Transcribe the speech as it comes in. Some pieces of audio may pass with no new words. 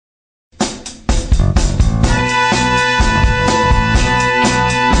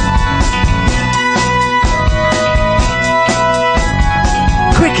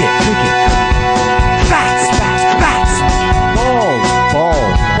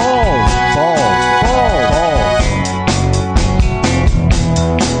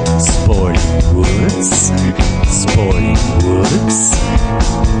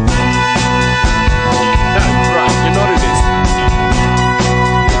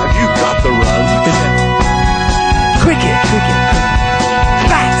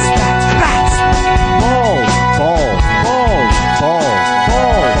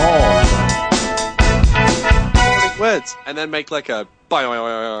then make like a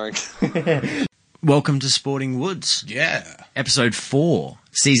boing. Welcome to Sporting Woods. Yeah. Episode 4,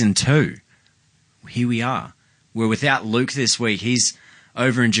 Season 2. Here we are. We're without Luke this week. He's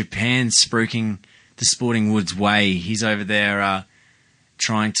over in Japan spruiking the Sporting Woods way. He's over there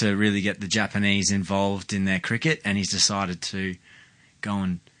trying to really get the Japanese involved in their cricket, and he's decided to go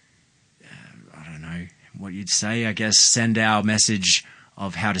and, I don't know what you'd say, I guess, send our message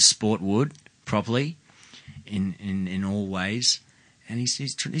of how to sport wood properly in all ways. And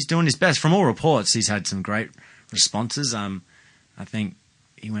he's doing his best. From all reports, he's had some great responses. I think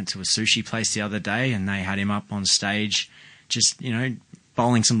he went to a sushi place the other day, and they had him up on stage, just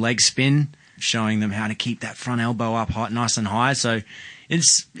bowling some leg spin, showing them how to keep that front elbow up high, nice and high. So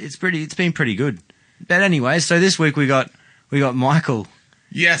it's been pretty good. But anyway, so this week we got Michael.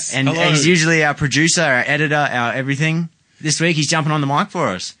 Yes. And he's usually our producer, our editor, our everything. This week he's jumping on the mic for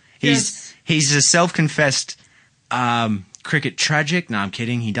us. He's a self-confessed cricket tragic. No, I'm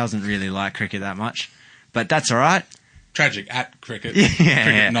kidding. He doesn't really like cricket that much, but that's all right. Tragic at cricket.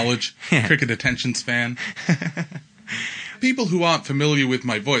 Cricket knowledge. Yeah. Cricket attention span. People who aren't familiar with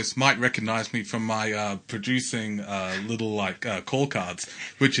my voice might recognize me from my producing little call cards,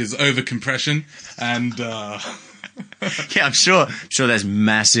 which is overcompression and. Yeah, I'm sure there's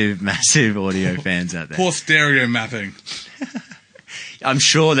massive audio fans out there. Poor stereo mapping. I'm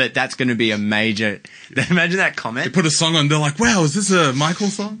sure that's going to be a major. Imagine that comment. They put a song on, they're like, "Wow, is this a Michael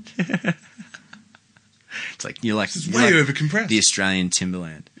song?" It's like you're This is way overcompressed. the Australian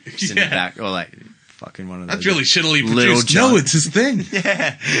Timberland in the back, or like fucking one of those. That's really shittily Little produced. John. No, it's his thing.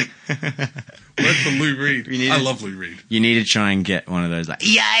 Yeah. Work for Lou Reed. I love Lou Reed. You need to try and get one of those, like,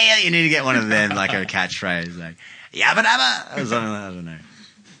 yeah. You need to get one of them, like a catchphrase, like yabba dabba or something. I don't know.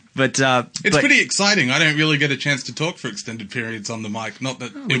 But it's pretty exciting. I don't really get a chance to talk for extended periods on the mic. Not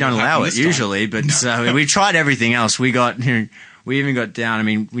that we don't allow it usually, but we tried everything else. We even got down. I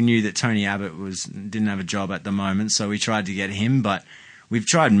mean, we knew that Tony Abbott didn't have a job at the moment, so we tried to get him. But we've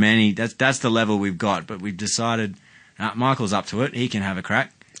tried many. That's the level we've got. But we've decided Michael's up to it. He can have a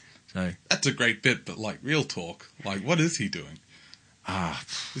crack. So that's a great bit. But real talk. What is he doing?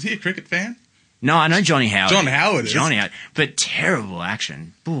 Is he a cricket fan? No, I know Johnny Howard. John Howard is. Johnny Howard. But terrible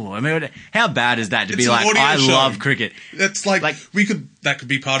action. Ooh, I mean, how bad is that to It's be an like, audio I show. love cricket? That's that could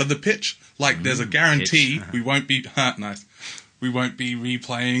be part of the pitch. There's a guarantee we won't be nice. We won't be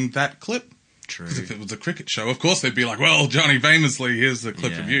replaying that clip. True. Because if it was a cricket show, of course they'd be like, well, Johnny famously, here's the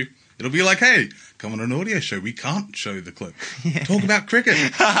clip Yeah. of you. It'll be like, hey, come on an audio show. We can't show the clip. Talk about cricket.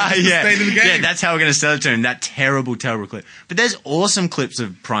 That's the state of the game. Yeah, that's how we're going to sell it to him. That terrible clip. But there's awesome clips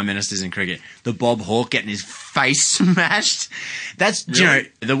of prime ministers in cricket. The Bob Hawke getting his face smashed. That's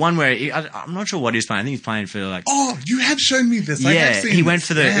Really? the one where I'm not sure what he's playing. I think he's playing for Oh, you have shown me this. I have seen he went this.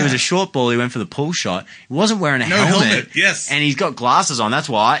 for it was a short ball. He went for the pull shot. He wasn't wearing a No helmet, yes. And he's got glasses on. That's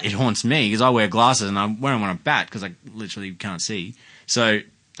why it haunts me, because I wear glasses and I wear them on a bat because I literally can't see. So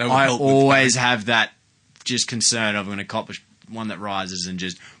That would I help with always that. have that just concern of I'm going to cop one that rises and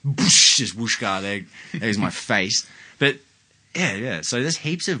just whooshka, there's my face. But yeah. So there's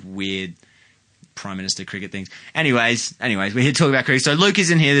heaps of weird Prime Minister cricket things. Anyways, we're here to talk about cricket. So Luke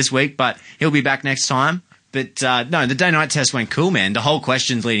isn't here this week, but he'll be back next time. But no, the day-night test went cool, man. The whole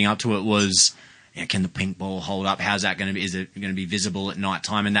questions leading up to it was, can the pink ball hold up? How's that going to be? Is it going to be visible at night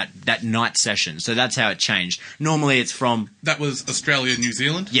time? And that night session. So that's how it changed. Normally it's from... That was Australia, New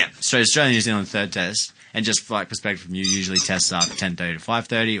Zealand? Yeah, so Australia, New Zealand, third test. And just for perspective from you, usually tests are 10:30 to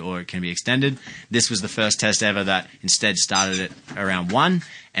 5:30, or it can be extended. This was the first test ever that instead started at around 1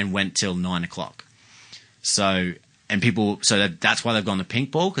 and went till 9 o'clock. So that's why they've gone the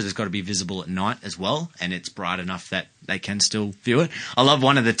pink ball, because it's got to be visible at night as well, and it's bright enough that they can still view it. I love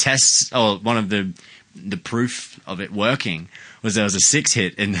one of the tests, or one of the proof of it working was there was a 6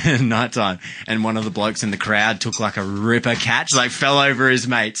 hit in the nighttime, and one of the blokes in the crowd took like a ripper catch, fell over his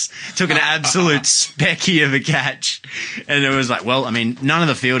mates, took an absolute specky of a catch, and it was like, well, I mean, none of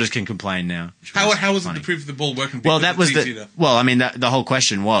the fielders can complain now. How was it the proof of the ball working? Well, that was the whole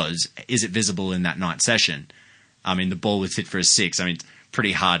question was, is it visible in that night session? I mean, the ball was hit for a 6. I mean, it's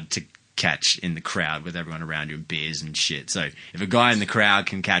pretty hard to catch in the crowd with everyone around you and beers and shit. So if a guy in the crowd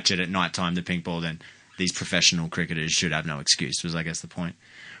can catch it at night time, the pink ball, then these professional cricketers should have no excuse, was I guess the point.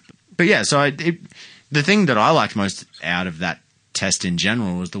 But yeah, so the thing that I liked most out of that test in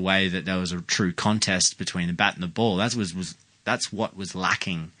general was the way that there was a true contest between the bat and the ball. That's what was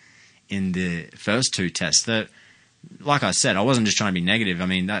lacking in the first 2 tests. Like I said, I wasn't just trying to be negative. I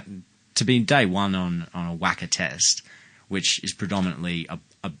mean, that to be day one on a whacker test, which is predominantly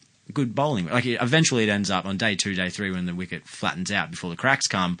a good bowling. Eventually it ends up on day 2, day 3 when the wicket flattens out before the cracks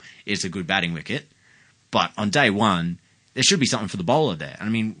come, it's a good batting wicket. But on day 1, there should be something for the bowler there. I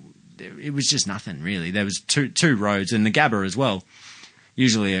mean, it was just nothing really. There was two roads and the Gabba as well.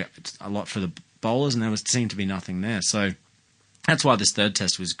 Usually a lot for the bowlers, and there seemed to be nothing there. So that's why this third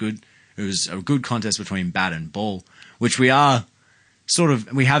test was good. It was a good contest between bat and ball, which we have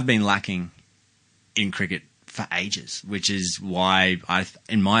been lacking in cricket for ages, which is why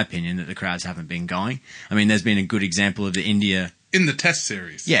in my opinion, that the crowds haven't been going. I mean, there's been a good example of the India in the Test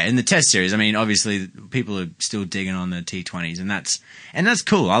series. Yeah, in the Test series. I mean, obviously people are still digging on the T20s, and that's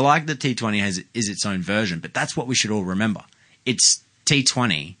cool. I like that T20 is its own version, but that's what we should all remember. It's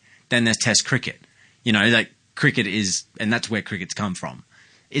T20, then there's Test cricket. You know, like cricket is, and that's where cricket's come from.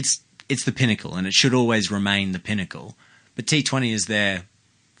 It's the pinnacle, and it should always remain the pinnacle. But T20 is there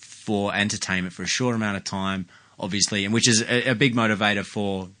for entertainment for a short amount of time, obviously, and which is a big motivator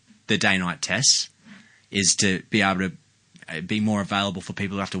for the day-night tests, is to be able to be more available for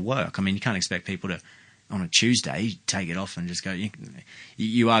people who have to work. I mean, you can't expect people to, on a Tuesday, take it off and just go.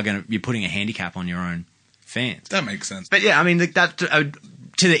 You're putting a handicap on your own fans. That makes sense. But yeah, I mean,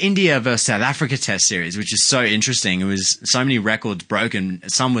 to the India versus South Africa Test series, which is so interesting. It was so many records broken.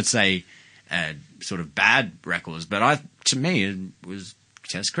 Some would say sort of bad records, but to me, it was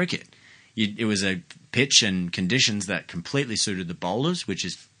Test cricket. It was a pitch and conditions that completely suited the bowlers, which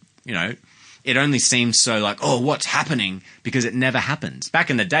is, you know, it only seems so like, oh, what's happening? Because it never happens. Back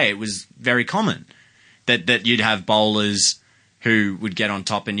in the day, it was very common that you'd have bowlers who would get on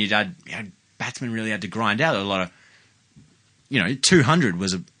top, and batsmen really had to grind out a lot of, 200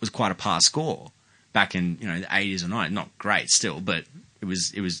 was quite a par score back in, the 80s or 90s. Not great still, but it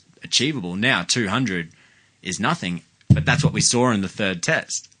was achievable. Now 200 is nothing, but that's what we saw in the third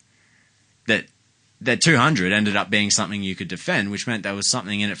test. That 200 ended up being something you could defend, which meant there was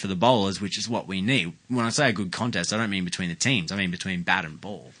something in it for the bowlers, which is what we need. When I say a good contest, I don't mean between the teams. I mean between bat and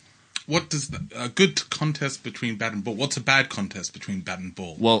ball. What does a good contest between bat and ball? What's a bad contest between bat and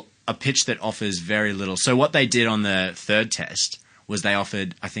ball? Well, a pitch that offers very little. So what they did on the third test was they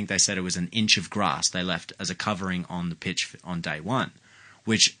offered, I think they said it was an inch of grass they left as a covering on the pitch on day one,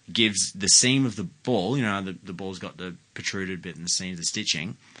 which gives the seam of the ball, the ball's got the protruded bit in the seam, the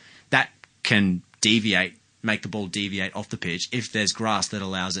stitching, that can make the ball deviate off the pitch if there's grass that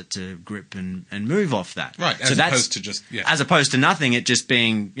allows it to grip and move off that. Right, as opposed to just... Yeah. As opposed to nothing, it just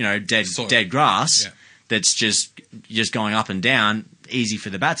being, dead grass that's just going up and down, easy for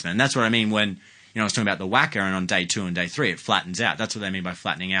the batsman. And that's what I mean when, I was talking about the whacker, and on day 2 and day 3 it flattens out. That's what they mean by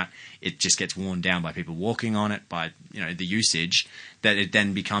flattening out. It just gets worn down by people walking on it, by, the usage, that it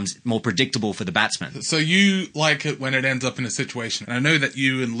then becomes more predictable for the batsman. So you like it when it ends up in a situation, and I know that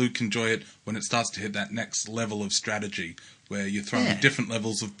you and Luke enjoy it when it starts to hit that next level of strategy, where you're throwing different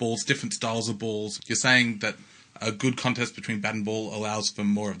levels of balls, different styles of balls. You're saying that a good contest between bat and ball allows for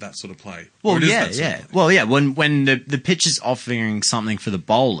more of that sort of play. Well, When the pitch is offering something for the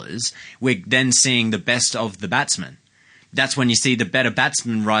bowlers, we're then seeing the best of the batsmen. That's when you see the better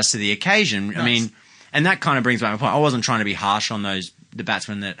batsmen rise to the occasion. Nice. I mean, and that kind of brings back my point. I wasn't trying to be harsh on the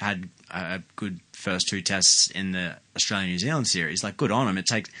batsmen that had a good first 2 tests in the Australia-New Zealand series. Like, good on them. It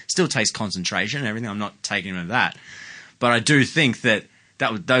still takes concentration and everything. I'm not taking them of that. But I do think that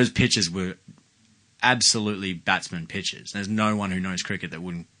those pitches were absolutely batsman pitches. There's no one who knows cricket that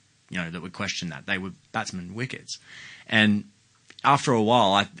wouldn't, that would question that. They were batsman wickets. And after a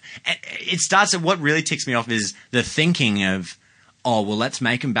while, it starts at what really ticks me off is the thinking of, oh, well, let's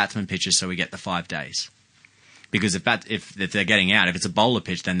make them batsman pitches so we get the 5 days. Because if they're getting out, if it's a bowler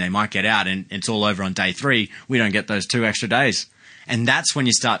pitch, then they might get out and it's all over on day 3. We don't get those 2 extra days. And that's when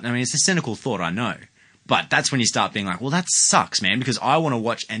you start, I mean, it's a cynical thought, I know. But that's when you start being like, well, that sucks, man, because I want to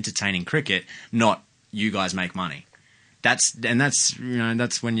watch entertaining cricket, not you guys make money. That's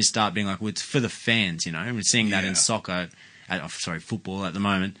when you start being like, well, it's for the fans, and we're seeing that in soccer, football at the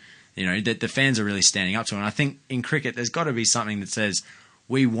moment, that the fans are really standing up to it. And I think in cricket, there's got to be something that says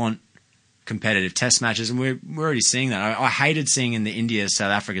we want competitive test matches, and we're already seeing that. I hated seeing in the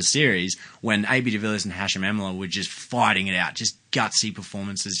India-South Africa series when AB de Villiers and Hashim Amla were just fighting it out, just gutsy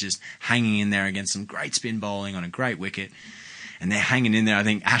performances, just hanging in there against some great spin bowling on a great wicket. And they're hanging in there. I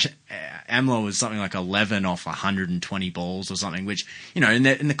think Amla was something like 11 off 120 balls or something, which, and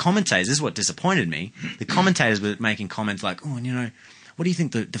the commentators, this is what disappointed me. The commentators were making comments like, oh, and what do you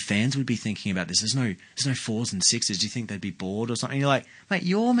think the fans would be thinking about this? There's no 4s and 6s. Do you think they'd be bored or something? And you're like, mate,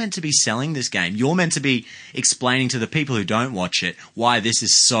 you're meant to be selling this game. You're meant to be explaining to the people who don't watch it why this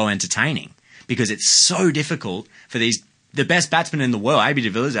is so entertaining. Because it's so difficult for the best batsman in the world, AB de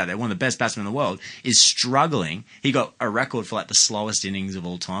Villiers out there, one of the best batsmen in the world, is struggling. He got a record for the slowest innings of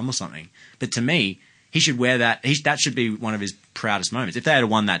all time or something. But to me, he should wear that. That should be one of his proudest moments. If they had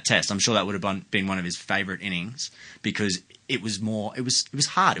won that test, I'm sure that would have been one of his favourite innings because it was more. It was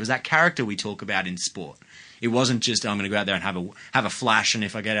hard. It was that character we talk about in sport. It wasn't just I'm going to go out there and have a flash, and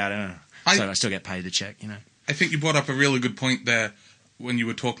if I get out, so I still get paid the check. I think you brought up a really good point there when you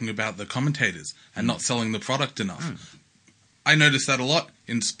were talking about the commentators and not selling the product enough. I notice that a lot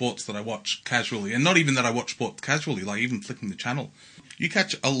in sports that I watch casually, and not even that I watch sports casually, like even flicking the channel. You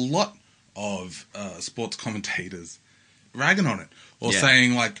catch a lot of sports commentators ragging on it or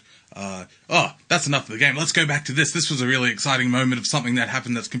saying like, oh, that's enough of the game. Let's go back to this. This was a really exciting moment of something that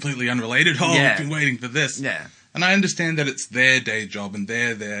happened that's completely unrelated. Oh, we've been waiting for this. Yeah. And I understand that it's their day job and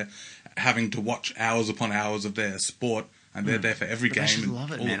they're there having to watch hours upon hours of their sport and they're there for every game. I should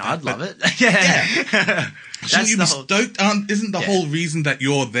love it, man. That. I'd love it. Yeah. Shouldn't you be stoked? Isn't the whole reason that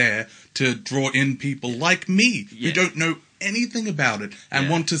you're there to draw in people like me who don't know anything about it and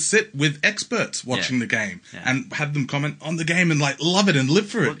want to sit with experts watching the game and have them comment on the game and like love it and live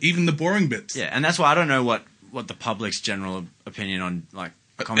for it, even the boring bits. Yeah, and that's why I don't know what the public's general opinion on like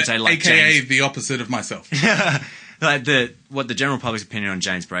a commentator like AKA James, the opposite of myself. like what the general public's opinion on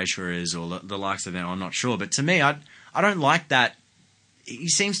James Brayshaw is, or the likes of them. I'm not sure, but to me, I don't like that. He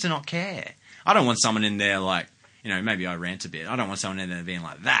seems to not care. I don't want someone in there like, maybe I rant a bit. I don't want someone in there being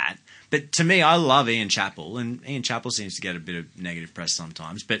like that. But to me, I love Ian Chappell, and Ian Chappell seems to get a bit of negative press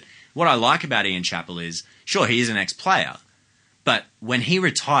sometimes. But what I like about Ian Chappell is, sure, he is an ex-player, but when he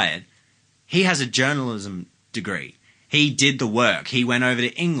retired, he has a journalism degree. He did the work. He went over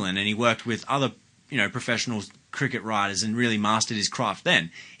to England and he worked with other, professional cricket writers and really mastered his craft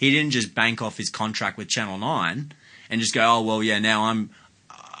then. He didn't just bank off his contract with Channel 9 and just go, oh, well, yeah, now I'm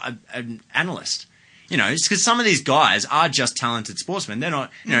an analyst. It's because some of these guys are just talented sportsmen. They're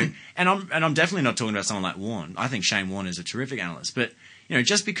not, and I'm definitely not talking about someone like Warne. I think Shane Warne is a terrific analyst. But,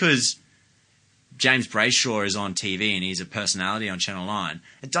 just because James Brayshaw is on TV and he's a personality on Channel 9,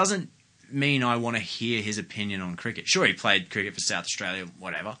 it doesn't mean I want to hear his opinion on cricket. Sure, he played cricket for South Australia,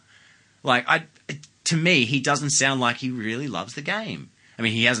 whatever. To me, he doesn't sound like he really loves the game. I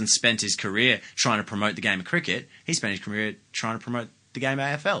mean, he hasn't spent his career trying to promote the game of cricket. He spent his career trying to promote the game of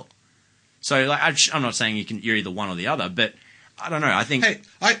AFL. So, I'm not saying you're either one or the other, but I don't know. I think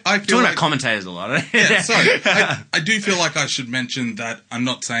I feel talking about commentators a lot. Yeah, sorry. I do feel like I should mention that I'm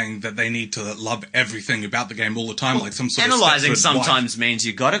not saying that they need to love everything about the game all the time, like some sort of analysing sometimes means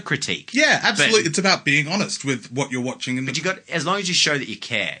you got to critique. Yeah, absolutely. It's about being honest with what you're watching, but you got as long as you show that you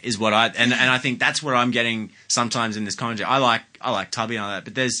care is what and I think that's what I'm getting sometimes in this commentary. I like Tubby and all that,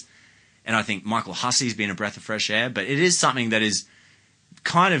 but and I think Michael Hussey's been a breath of fresh air, but it is something that is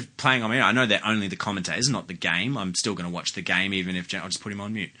kind of playing on me. I know they're only the commentators, not the game. I'm still going to watch the game, even if I'll just put him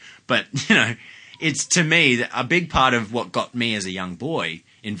on mute. But, it's to me a big part of what got me as a young boy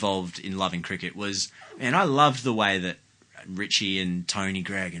involved in loving cricket was, man, I loved the way that Richie and Tony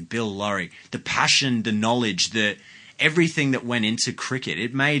Greig and Bill Lawry, the passion, the knowledge, everything that went into cricket.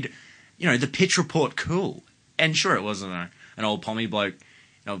 It made, the pitch report cool. And sure, it wasn't an old pommy bloke,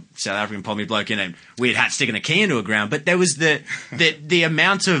 South African pommy bloke in a weird hat sticking a key into a ground, but there was the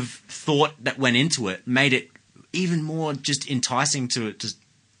amount of thought that went into it made it even more just enticing to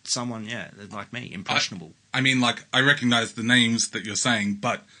someone, like me, impressionable. I mean, I recognize the names that you're saying,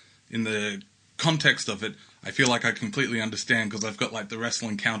 but in the context of it, I feel like I completely understand because I've got the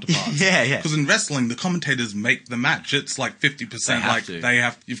wrestling counterparts. Yeah. Because in wrestling, the commentators make the match. It's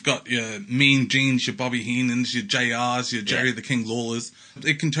 50%. You've got your Mean Genes, your Bobby Heenans, your JRs, your Jerry the King Lawlers.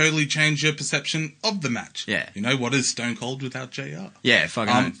 It can totally change your perception of the match. Yeah. What is Stone Cold without JR? Yeah,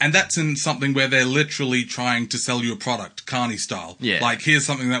 fucking. And that's in something where they're literally trying to sell you a product, Carney style. Yeah. Here's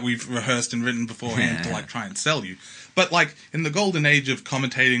something that we've rehearsed and written beforehand to try and sell you. But in the golden age of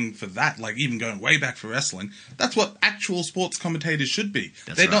commentating for that, even going way back for wrestling, that's what actual sports commentators should be.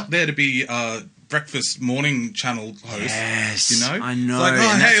 They're not there to be breakfast morning channel hosts. Yes, I know.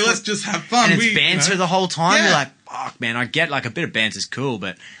 It's hey, let's just have fun. And it's banter the whole time. Yeah. You're like, fuck, man, I get a bit of banter's cool,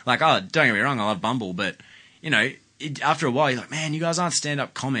 but don't get me wrong, I love Bumble, but after a while, you're like, man, you guys aren't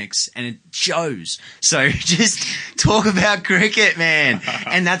stand-up comics, and it shows. So just talk about cricket, man.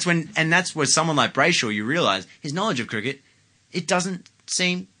 and that's where someone like Brayshaw, you realise his knowledge of cricket, it doesn't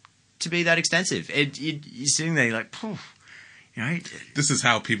seem to be that extensive. You're sitting there, you're like, poof. This is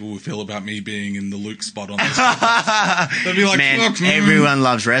how people will feel about me being in the Luke spot on this podcast. They'll be like, man, everyone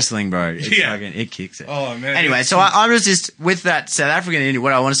loves wrestling, bro. It kicks it. Oh, man. Anyway, so I was just, with that South African India,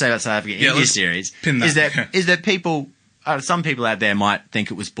 what I want to say about South African India series is that people, some people out there might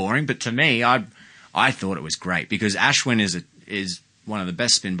think it was boring, but to me, I thought it was great because Ashwin is one of the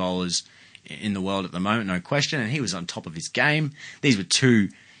best spin bowlers in the world at the moment, no question, and he was on top of his game. These were two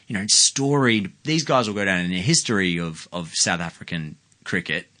storied. These guys will go down in the history of South African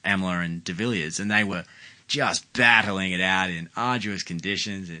cricket, Amla and de Villiers, and they were just battling it out in arduous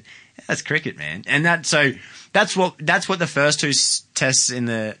conditions. And that's cricket, man. And that's what the first two tests in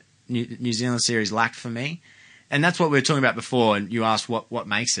the New Zealand series lacked for me. And that's what we were talking about before. And you asked what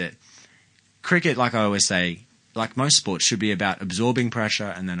makes it. Cricket, like I always say, like most sports, should be about absorbing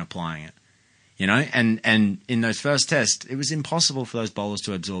pressure and then applying it. And in those first tests, it was impossible for those bowlers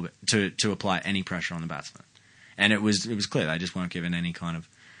to absorb it, to apply any pressure on the batsman. And it was clear they just weren't given any kind of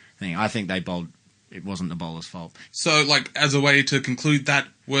thing. I think they bowled. It wasn't the bowler's fault. So, as a way to conclude that,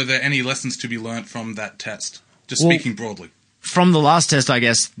 were there any lessons to be learnt from that test? Just speaking broadly. From the last test, I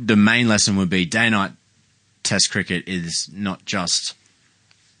guess the main lesson would be day-night test cricket is not just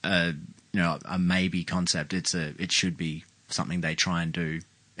a maybe concept. It should be something they try and do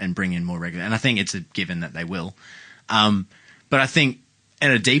and bring in more regularly. And I think it's a given that they will. But I think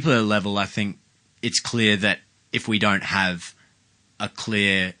at a deeper level, I think it's clear that if we don't have a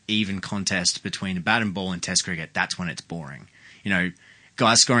clear, even contest between a bat and ball and test cricket, that's when it's boring.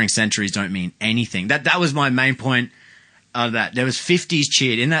 Guys scoring centuries don't mean anything. That was my main point of that. There was 50s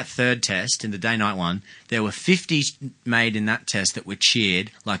cheered in that third test, in the day-night one. There were 50s made in that test that were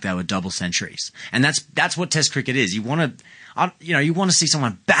cheered like they were double centuries. And that's what test cricket is. You want to see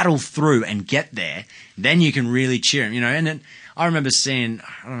someone battle through and get there. Then you can really cheer them, And then I remember seeing,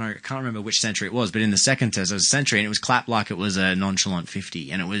 I can't remember which century it was, but in the second test, it was a century, and it was clapped like it was a nonchalant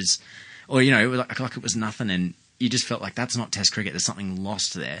 50, and it was like it was nothing, and you just felt like that's not test cricket. There's something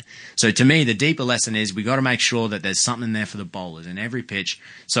lost there. So to me, the deeper lesson is we got to make sure that there's something there for the bowlers in every pitch.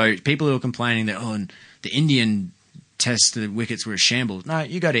 So people who are complaining that the Indian test the wickets were a shambles. No,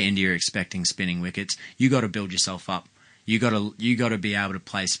 you go to India expecting spinning wickets. You got to build yourself up. You got to be able to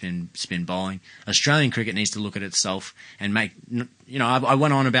play spin bowling. Australian cricket needs to look at itself and make. I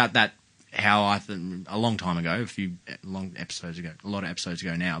went on about that a long time ago, a lot of episodes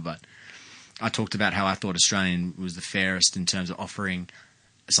ago now, but I talked about how I thought Australian was the fairest in terms of offering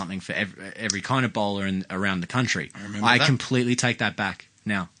something for every kind of bowler around the country. I completely take that back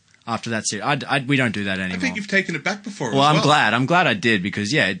now. After that series, we don't do that anymore. I think you've taken it back before. Well, I'm glad. I'm glad I did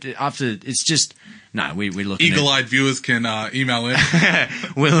because after it's just. No, we're looking. Eagle-eyed viewers can email in.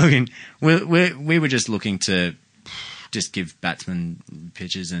 We're looking. We were just looking to just give batsmen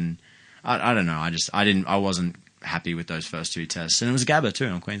pitches, and I don't know. I wasn't happy with those first two tests, and it was Gabba too.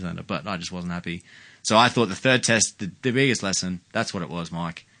 I'm Queenslander, but I just wasn't happy. So I thought the third test, the biggest lesson, that's what it was,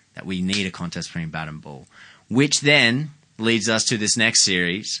 Mike. That we need a contest between bat and ball, which then leads us to this next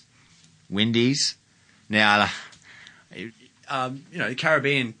series, Windies. Now, the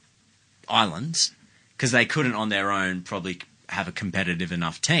Caribbean islands. Because they couldn't on their own probably have a competitive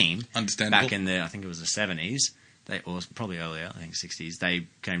enough team. Understandable. Back in I think it was the 70s, or probably earlier, I think 60s, they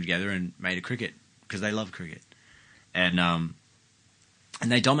came together and made a cricket because they love cricket. And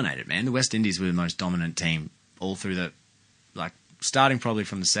they dominated, man. The West Indies were the most dominant team all through starting probably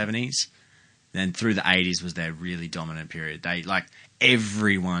from the 70s, then through the 80s was their really dominant period.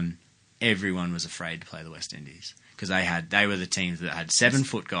 Everyone was afraid to play the West Indies. Because they were the teams that had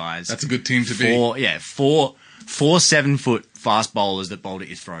 7-foot guys. That's a good team to be. Four 7-foot fast bowlers that bowled at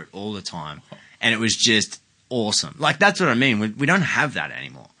your throat all the time, and it was just awesome. That's what I mean. We don't have that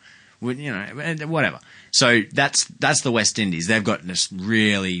anymore. Whatever. So that's the West Indies. They've got this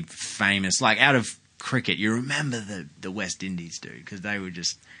really famous, out of cricket. You remember the West Indies, dude, because they were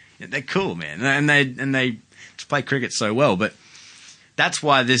just they're cool, man, and they just play cricket so well, but. That's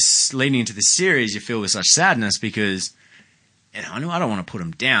why leading into this series, you feel with such sadness because, I don't want to put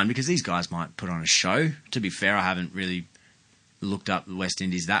them down because these guys might put on a show. To be fair, I haven't really looked up the West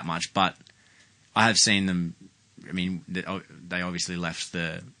Indies that much, but I have seen them. I mean, they obviously left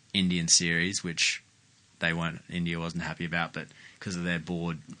the Indian series, which India wasn't happy about, but because of their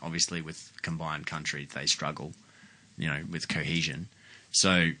board, obviously with combined countries, they struggle, with cohesion.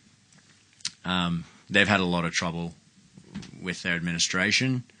 So they've had a lot of trouble with their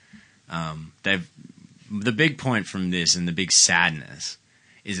administration. The big point from this and the big sadness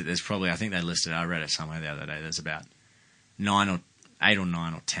is that there's probably, I think they listed, I read it somewhere the other day, there's about 8 or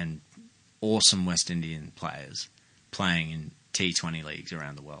 9 or 10 awesome West Indian players playing in T20 leagues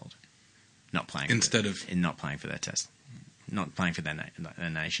around the world. Not playing not playing for their test. Not playing for their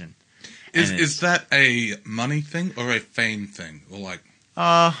nation. Is that a money thing or a fame thing? Or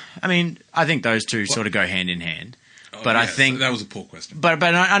I think those two sort of go hand in hand. But I think that was a poor question. But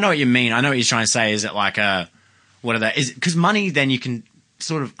I know what you mean. I know what you're trying to say. Is it what are they? Is it because money? Then you can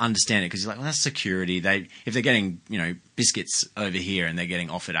sort of understand it because you're that's security. If they're getting biscuits over here and they're getting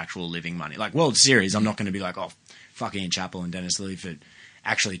offered actual living money, like World Series, I'm not going to be fuck Ian Chappell and Dennis Lilliford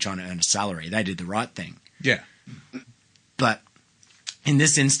actually trying to earn a salary. They did the right thing. Yeah. But in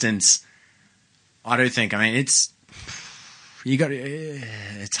this instance, I do think, I mean, it's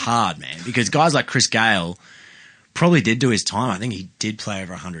hard, man, because guys like Chris Gale probably did do his time. I think he did play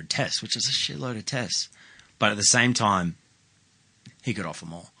over 100 tests, which is a shitload of tests. But at the same time, he could offer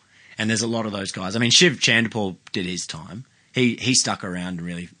more. And there's a lot of those guys. I mean, Shiv Chandapal did his time. He stuck around and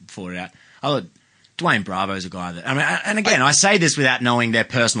really fought it out. I thought Dwayne Bravo's a guy that, I mean, and again, I say this without knowing their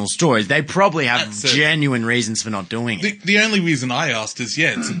personal stories. They probably have genuine reasons for not doing it. The only reason I asked is,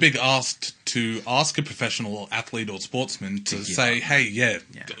 it's a big ask to ask a professional athlete or sportsman to say, hey,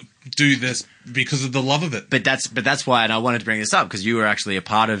 do this because of the love of it. But that's why, and I wanted to bring this up because you were actually a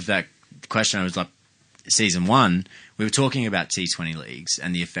part of that question. I was like, season 1, we were talking about T20 leagues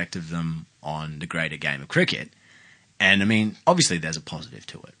and the effect of them on the greater game of cricket. And I mean, obviously there's a positive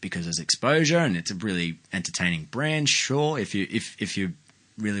to it because there's exposure and it's a really entertaining brand. Sure, if you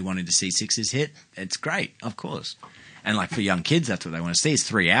really wanted to see sixes hit, it's great, of course. And like for young kids, that's what they want to see. It's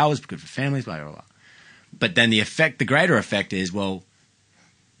 3 hours, good for families, blah, blah, blah. But then the greater effect is, well,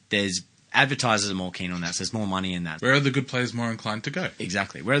 there's advertisers are more keen on that, so there's more money in that. Where are the good players more inclined to go?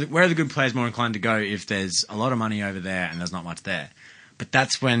 Exactly. Where are the good players more inclined to go if there's a lot of money over there and there's not much there? But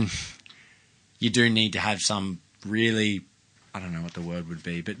that's when you do need to have some really, I don't know what the word would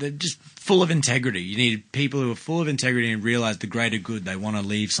be, but they're just full of integrity. You need people who are full of integrity and realize the greater good. They want to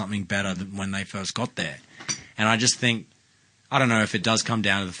leave something better than when they first got there. And I just think, I don't know if it does come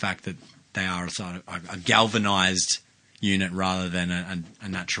down to the fact that they are a sort of a galvanized unit rather than a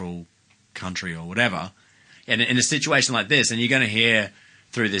natural country or whatever. And in a situation like this, and you're going to hear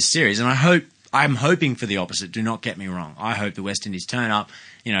through this series, and I'm hoping for the opposite. Do not get me wrong. I hope the West Indies turn up.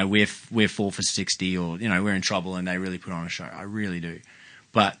 You know, we're 4 for 60, or we're in trouble, and they really put on a show. I really do.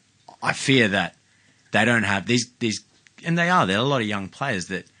 But I fear that they don't have these, and there are a lot of young players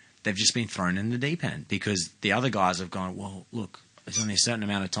that they've just been thrown in the deep end because the other guys have gone, well, look, there's only a certain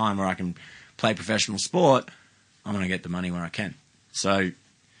amount of time where I can play professional sport. I'm going to get the money where I can. So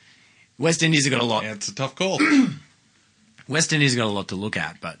West Indies have got a lot. Yeah, it's a tough call. West Indies have got a lot to look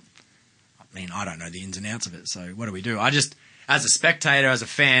at, but I mean, I don't know the ins and outs of it. So what do we do? As a spectator, as a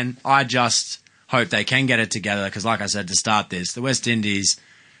fan, I just hope they can get it together because, like I said to start this, the West Indies,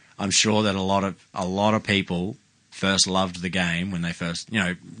 I'm sure that a lot of people first loved the game when they first,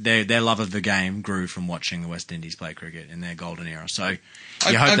 their love of the game grew from watching the West Indies play cricket in their golden era. So you hope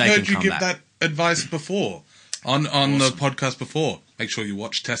they can come back. I've heard you give that advice before on awesome. The podcast before. Make sure you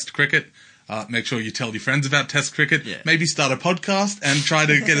watch Test cricket. Make sure you tell your friends about Test cricket. Yeah. Maybe start a podcast and try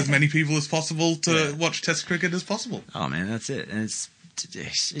to get as many people as possible to watch Test cricket as possible. Oh man, that's it. And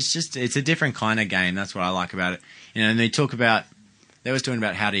it's a different kind of game. That's what I like about it. And they talk about. They was talking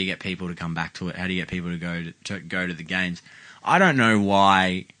about how do you get people to come back to it? How do you get people to go to the games? I don't know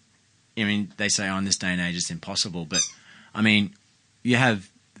why. I mean, they say in this day and age it's impossible, but I mean, you have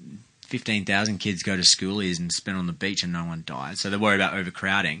 15,000 kids go to schoolies and spend on the beach and no one dies, so they're worried about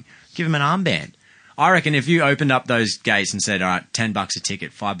overcrowding. Give them an armband. I reckon if you opened up those gates and said, all right, $10 a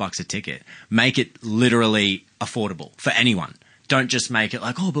ticket, $5 a ticket, make it literally affordable for anyone. Don't just make it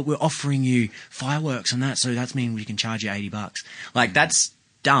like, oh, but we're offering you fireworks and that, so that means we can charge you $80. Like, that's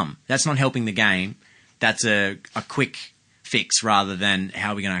dumb. That's not helping the game. That's a quick fix rather than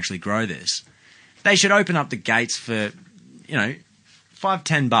how we're going to actually grow this. They should open up the gates for,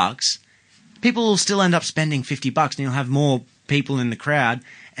 $5-10. People will still end up spending $50 and you'll have more people in the crowd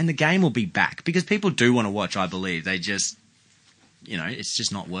and the game will be back because people do want to watch, I believe. They just, it's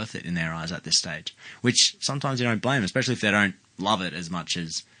just not worth it in their eyes at this stage, which sometimes you don't blame them, especially if they don't love it as much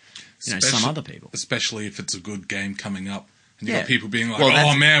as some other people. Especially if it's a good game coming up. And you've got people being like,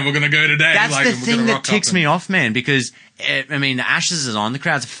 oh man, we're going to go today. That's the thing that ticks me off, man, because, I mean, the Ashes is on, the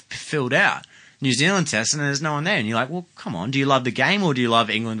crowd's filled out. New Zealand test and there's no one there. And you're like, well, come on, do you love the game or do you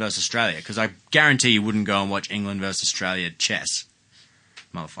love England versus Australia? Because I guarantee you wouldn't go and watch England versus Australia chess,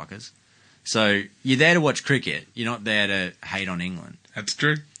 motherfuckers. So you're there to watch cricket. You're not there to hate on England. That's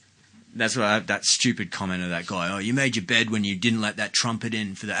true. That's what that stupid comment of that guy. Oh, you made your bed when you didn't let that trumpet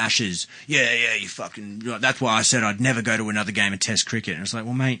in for the Ashes. Yeah, you fucking... That's why I said I'd never go to another game of Test cricket. And it's like,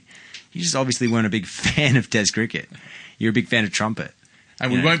 well, mate, you just obviously weren't a big fan of Test cricket. You're a big fan of trumpet.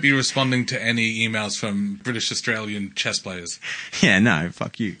 And we won't be responding to any emails from British Australian chess players. Yeah, no,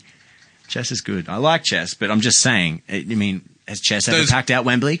 fuck you. Chess is good. I like chess, but I'm just saying, has chess ever packed out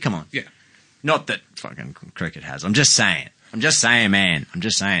Wembley? Come on. Yeah. Not that fucking cricket has. I'm just saying, man. I'm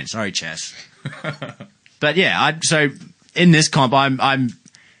just saying. Sorry, chess. But yeah, so in this comp, I'm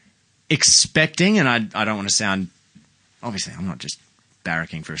expecting, and I don't want to sound, obviously I'm not just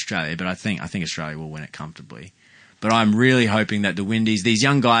barracking for Australia, but I think Australia will win it comfortably. But I'm really hoping that the Windies, these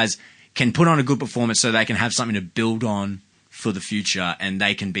young guys, can put on a good performance so they can have something to build on for the future, and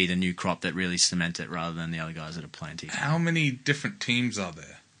they can be the new crop that really cement it rather than the other guys that are plenty. How many different teams are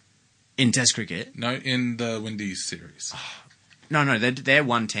there? In Test cricket? No, in the Windies series. No, they're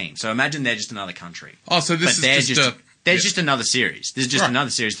one team. So imagine they're just another country. Oh, so this But is just another series. This is just Right. another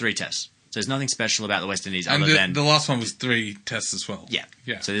series, 3 tests. So there's nothing special about the West Indies and other than... the last one was 3 tests as well. Yeah.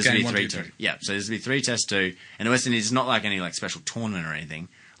 Yeah. So this will be Game 1, 3 2, 3. Yeah. So this will be 3 tests too. And the West Indies is not like any like special tournament or anything.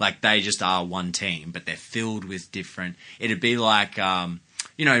 Like they just are one team, but they're filled with different. It'd be like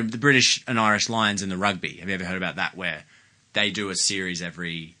the British and Irish Lions in the rugby. Have you ever heard about that? Where they do a series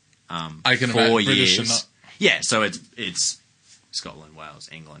every I can 4 imagine years. British and not. Yeah. So it's Scotland, Wales,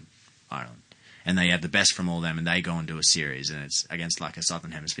 England, Ireland. And they have the best from all them, and they go and do a series, and it's against like a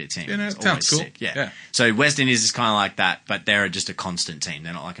Southern Hemisphere team. Yeah, no, It's it sounds always cool. sick. Yeah. Yeah. So West Indies is kind of like that, but they're just a constant team.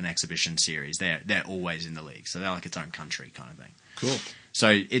 They're not like an exhibition series. They're always in the league, so they're like its own country kind of thing. Cool.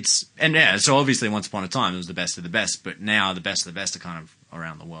 So so obviously once upon a time it was the best of the best, but now the best of the best are kind of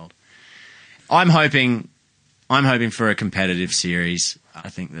around the world. I'm hoping for a competitive series. I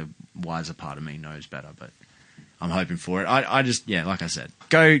think the wiser part of me knows better, but I'm hoping for it. I just, like I said,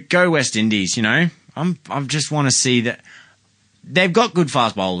 go West Indies. I just want to see that they've got good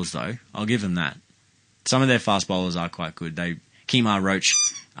fast bowlers though. I'll give them that. Some of their fast bowlers are quite good. Kemar Roach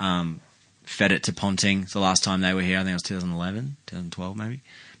fed it to Ponting the last time they were here. I think it was 2011, 2012 maybe.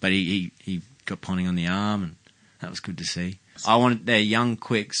 But he got Ponting on the arm, and that was good to see. I want their young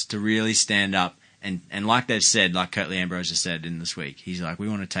quicks to really stand up, and like they've said, like Curtly Ambrose has said in this week, he's like, we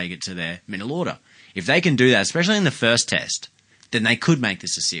want to take it to their middle order. If they can do that, especially in the first test, then they could make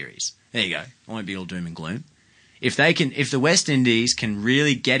this a series. There you go. It won't be all doom and gloom. If the West Indies can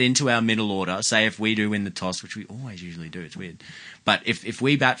really get into our middle order, say if we do win the toss, which we always usually do, it's weird. But if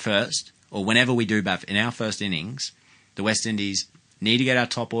we bat first, or whenever we do bat in our first innings, the West Indies need to get our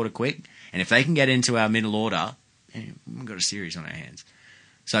top order quick. And if they can get into our middle order, we've got a series on our hands.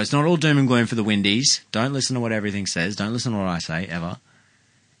 So it's not all doom and gloom for the Windies. Don't listen to what everything says. Don't listen to what I say, ever.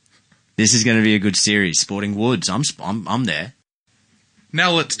 This is going to be a good series. Sporting Woods, I'm there.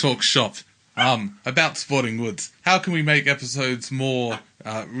 Now let's talk shop. About Sporting Woods. How can we make episodes more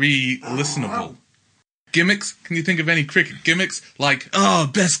re-listenable? Gimmicks? Can you think of any cricket gimmicks? Like,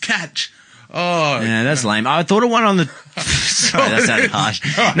 best catch. Oh, yeah, that's lame. I thought of one on the... Sorry, that sounded harsh.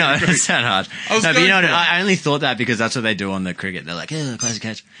 No, that sounded harsh. No, but I only thought that because that's what they do on the cricket. They're like, classic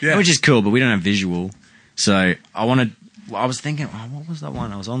catch. Yeah. Which is cool, but we don't have visual. So I was thinking, what was that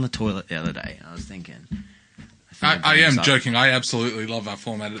one? I was on the toilet the other day, and I was thinking... I am joking. I absolutely love our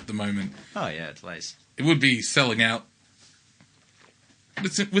format at the moment. Oh, yeah, it's lace. It would be selling out.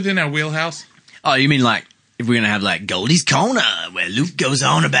 It's within our wheelhouse. Oh, you mean like if we're going to have like Goldie's Corner, where Luke goes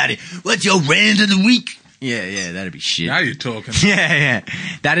on about it. What's your rant of the week? Yeah, that'd be shit. Now you're talking. Yeah.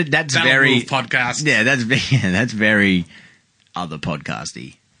 That's very... podcast. Yeah, that's very other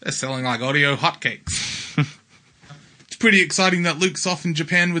podcasty. They're selling like audio hotcakes. It's pretty exciting that Luke's off in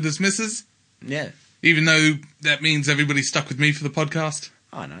Japan with his missus. Yeah. Even though that means everybody's stuck with me for the podcast.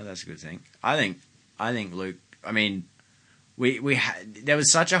 Oh no, that's a good thing. I think Luke. I mean, there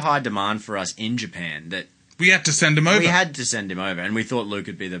was such a high demand for us in Japan that we had to send him over. We had to send him over, and we thought Luke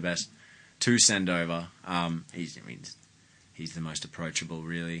would be the best to send over. He's the most approachable,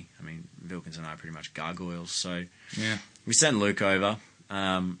 really. I mean, Vilkins and I are pretty much gargoyles, so yeah, we sent Luke over.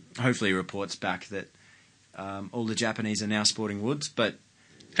 Hopefully, he reports back that all the Japanese are now sporting Woods, but.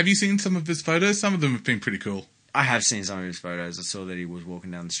 Have you seen some of his photos? Some of them have been pretty cool. I have seen some of his photos. I saw that he was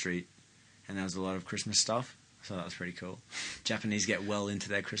walking down the street and there was a lot of Christmas stuff. So that was pretty cool. Japanese get well into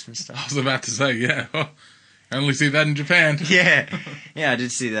their Christmas stuff. I was about to say, yeah. I only see that in Japan. Yeah, I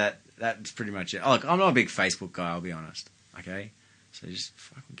did see that. That's pretty much it. Oh, look, I'm not a big Facebook guy, I'll be honest. Okay? So just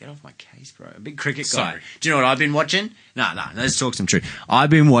fucking get off my case, bro. A big cricket guy. Sorry. Do you know what I've been watching? No, let's talk some truth. I've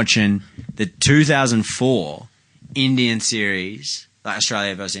been watching the 2004 Indian series... like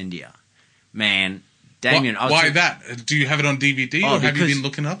Australia versus India. Man, Damien... Why that? Do you have it on DVD or have you been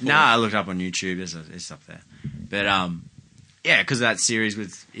looking up? I looked up on YouTube. There's stuff there. But, because of that series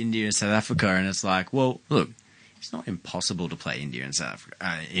with India and South Africa, and it's like, well, look, it's not impossible to play India and South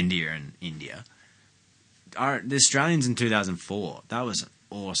Africa, India and India. The Australians in 2004, that was an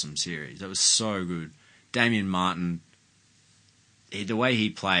awesome series. That was so good. Damien Martin, the way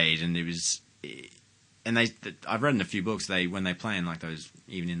he played, and it was... And I've read in a few books, when they play in like those,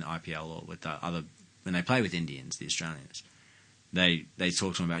 even in the IPL or with the other, when they play with Indians, the Australians, they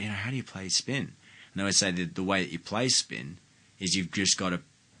talk to them about, how do you play spin? And they always say that the way that you play spin is you've just got to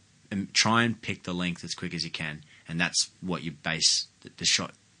try and pick the length as quick as you can, and that's what you base the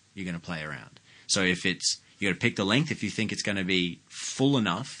shot you're going to play around. So if You got to pick the length if you think it's going to be full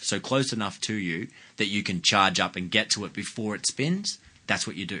enough, so close enough to you that you can charge up and get to it before it spins. That's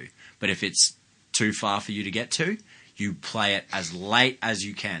what you do. But if it's too far for you to get to, you play it as late as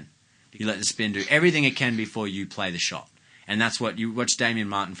you can. You let the spin do everything it can before you play the shot. And that's what you watch Damien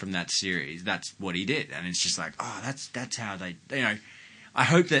Martin from that series. That's what he did. And it's just like, that's how they, I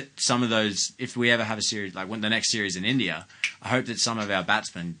hope that some of those, if we ever have a series, like when the next series in India, I hope that some of our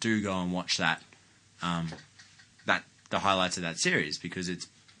batsmen do go and watch that, the highlights of that series, because it's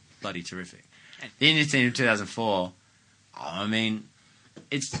bloody terrific. The Indian team of 2004, I mean,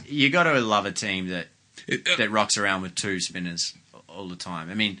 you got to love a team that rocks around with two spinners all the time.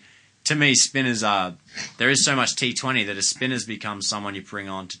 I mean, to me, spinners are... There is so much T20 that a spinner's become someone you bring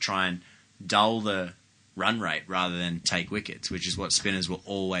on to try and dull the run rate rather than take wickets, which is what spinners were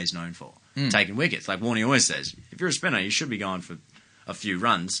always known for, taking wickets. Like Warnie always says, if you're a spinner, you should be going for a few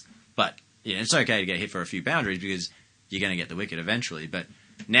runs, but it's okay to get hit for a few boundaries because you're going to get the wicket eventually. But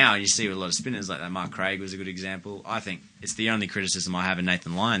now you see with a lot of spinners like that. Mark Craig was a good example. I think it's the only criticism I have of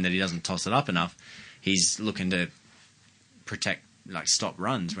Nathan Lyon, that he doesn't toss it up enough. He's looking to protect, stop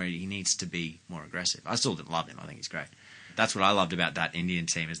runs where he needs to be more aggressive. I still love him. I think he's great. That's what I loved about that Indian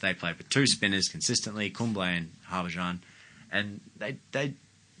team, is they played with two spinners consistently, Kumble and Harbhajan, and they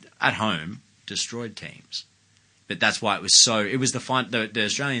at home destroyed teams. But that's why it was so... It was the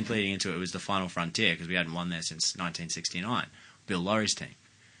Australians leading into it was the final frontier, because we hadn't won there since 1969. Bill Laurie's team,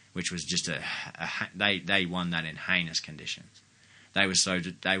 which was just they won that in heinous conditions. They were so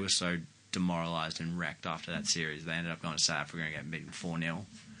demoralised and wrecked after that series. They ended up going to South Africa and getting beaten 4-0,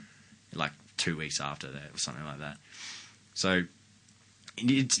 like 2 weeks after that, or something like that. So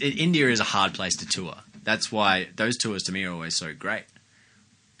India is a hard place to tour. That's why those tours to me are always so great.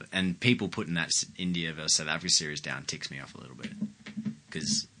 And people putting that India versus South Africa series down ticks me off a little bit,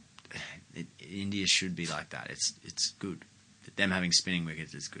 because India should be like that. It's good. Them having spinning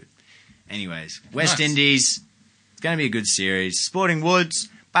wickets is good. Anyways, West Indies, it's going to be a good series. Sporting Woods,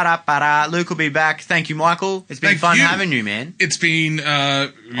 Luke will be back. Thank you, Michael. It's been fun having you, man. It's been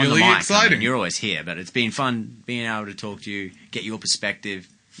really exciting. I mean, you're always here, but it's been fun being able to talk to you, get your perspective.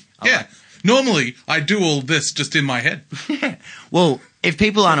 Normally, I do all this just in my head. Well, if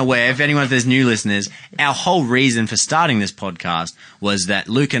people aren't aware, if there's new listeners, our whole reason for starting this podcast was that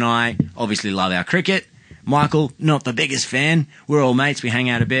Luke and I obviously love our cricket. Michael, not the biggest fan. We're all mates. We hang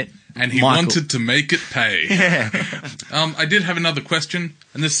out a bit. And he wanted to make it pay. I did have another question,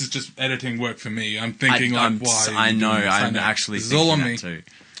 and this is just editing work for me. I'm thinking, why? I know. I'm actually thinking all on that too.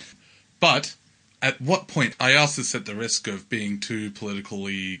 But at what point, I ask this at the risk of being too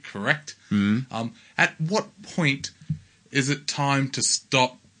politically correct, at what point is it time to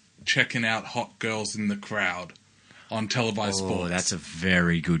stop checking out hot girls in the crowd on televised sports? That's a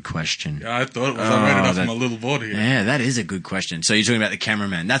very good question. Yeah, I thought it was. I read it off on my little board here. Yeah, that is a good question. So you're talking about the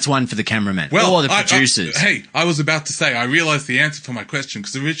cameraman. That's one for the cameraman. Well, or the producers. I was about to say, I realized the answer for my question,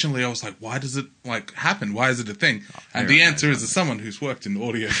 because originally I was like, why does it happen? Why is it a thing? And the answer is, as someone who's worked in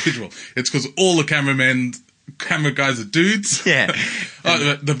audio visual, it's because all the camera guys are dudes. Yeah.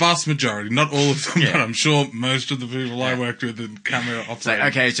 The vast majority, not all of them, but I'm sure most of the people I worked with in camera operators.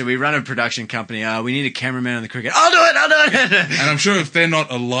 Okay, so we run a production company. We need a cameraman on the cricket. I'll do it. And I'm sure if they're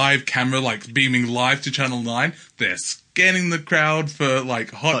not a live camera, beaming live to Channel 9, they're scanning the crowd for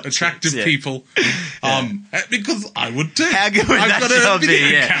hot attractive people. Because I would too. How good would that job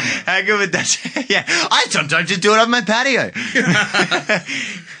be? Yeah. How good would that? Yeah. I sometimes just do it on my patio.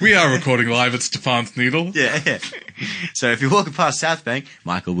 We are recording live at Stefan's Needle. Yeah. So if you're walking past South Bank,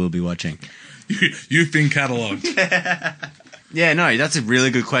 Michael will be watching. You've been catalogued. Yeah, no, that's a really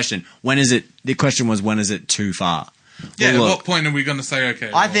good question. The question was, when is it too far? Yeah, well, at what point are we going to say, okay?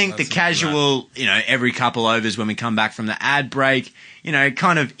 I think the casual, every couple overs when we come back from the ad break,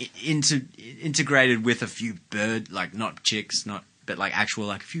 kind of integrated with a few not chicks, but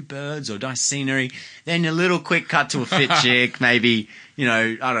actual, a few birds or nice scenery. Then a little quick cut to a fit chick, maybe,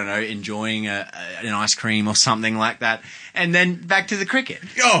 I don't know, enjoying an ice cream or something like that. And then back to the cricket.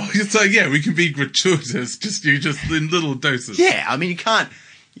 Oh, so yeah, we can be gratuitous, just in little doses. Yeah, I mean, you can't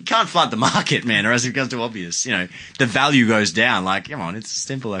flood the market, man, or else it becomes too obvious. The value goes down. Come on, it's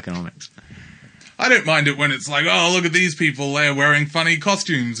simple economics. I don't mind it when it's look at these people, they're wearing funny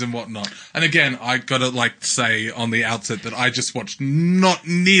costumes and whatnot. And again, I gotta say on the outset that I just watched not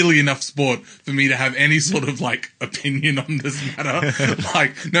nearly enough sport for me to have any sort of opinion on this matter.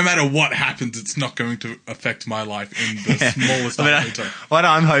 No matter what happens, it's not going to affect my life in the smallest amount of time. What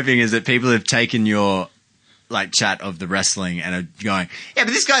I'm hoping is that people have taken your like chat of the wrestling and are going, yeah,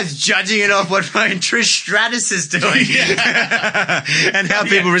 but this guy's judging it off what fucking Trish Stratus is doing. And how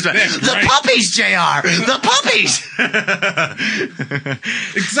people respond. The puppies, JR! The puppies!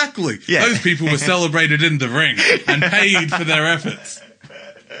 Exactly. Yeah. Those people were celebrated in the ring and paid for their efforts.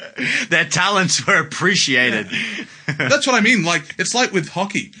 Their talents were appreciated. That's what I mean. Like, it's like with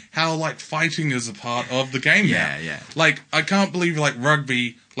hockey, how, like, fighting is a part of the game now. Yeah. Like, I can't believe, like,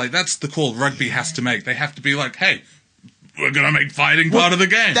 rugby, like, that's the call rugby has to make. They have to be like, hey, we're gonna make fighting part of the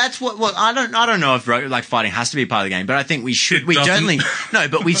game. That's what. Well, I don't know if like fighting has to be part of the game, but I think we should. We certainly no,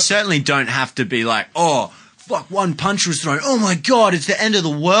 but we certainly don't have to be like, oh fuck, one punch was thrown. Oh my god, it's the end of the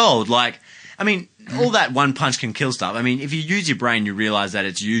world. Like, I mean, all that one punch can kill stuff. I mean, if you use your brain, you realize that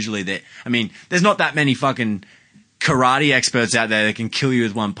it's usually that. I mean, there's not that many fucking karate experts out there that can kill you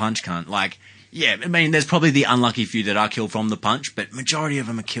with one punch, cunt. Like, yeah, I mean, there's probably the unlucky few that are killed from the punch, but majority of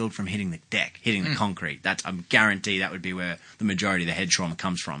them are killed from hitting the deck, hitting the concrete. That's, I guarantee that would be where the majority of the head trauma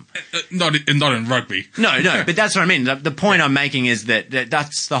comes from. Not in rugby. No, but that's what I mean. The point I'm making is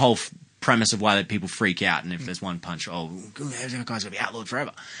that's the whole premise of why that people freak out. And if there's one punch, that guy's going to be outlawed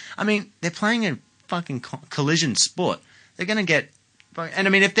forever. I mean, they're playing a fucking collision sport. They're going to get, and I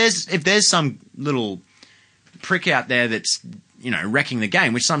mean, if there's some little prick out there that's, wrecking the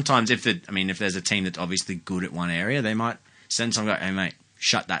game, which sometimes if there's a team that's obviously good at one area, they might send some guy, hey mate,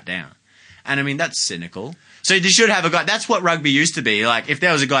 shut that down. And I mean, that's cynical. So you should have a guy, that's what rugby used to be. Like, if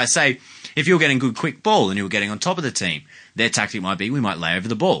there was a guy, say, if you were getting good quick ball and you were getting on top of the team, their tactic might be, we might lay over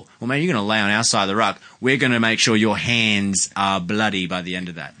the ball. Well, mate, you're going to lay on our side of the ruck. We're going to make sure your hands are bloody by the end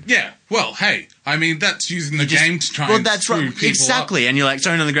of that. Yeah, well, hey, I mean, that's using the game to try and screw people exactly. up. And you're like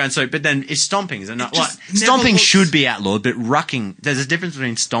throwing on the ground. So, but then if stomping is not like stomping should be outlawed, but rucking, there's a difference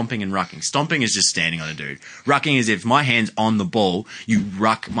between stomping and rucking. Stomping is just standing on a dude. Rucking is if my hand's on the ball, you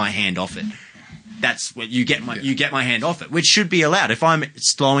ruck my hand off it. That's what you get my hand off it, which should be allowed. If I'm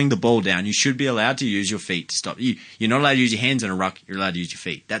slowing the ball down, you should be allowed to use your feet to stop. You're not allowed to use your hands in a ruck. You're allowed to use your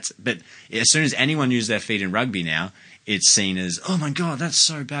feet. But as soon as anyone uses their feet in rugby now, it's seen as, oh my god, that's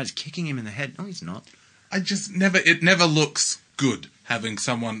so bad. It's kicking him in the head. No, he's not. It never looks good having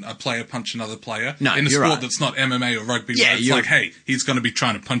a player punch another player in a sport right. that's not MMA or rugby. Yeah, where it's like, hey, he's going to be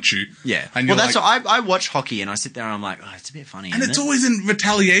trying to punch you. Yeah. And well, that's what I watch hockey and I sit there and I'm like, oh, it's a bit funny. And it's always in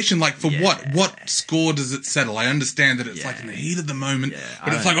retaliation. Like, for what? What score does it settle? I understand that it's like in the heat of the moment,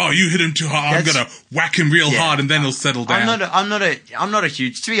 but it's like, oh, you hit him too hard. I'm going to whack him real hard and then he'll settle down. I'm not a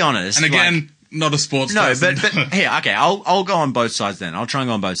huge, to be honest. And again, not a sports person. No, but here, okay, I'll go on both sides then. I'll try and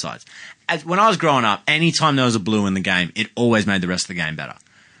go on both sides. When I was growing up, anytime there was a blue in the game, it always made the rest of the game better.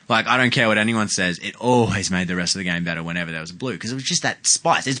 Like, I don't care what anyone says, it always made the rest of the game better whenever there was a blue. Because it was just that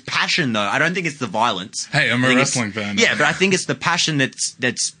spice. It's passion, though. I don't think it's the violence. Hey, I'm a wrestling fan. Yeah, but I think it's the passion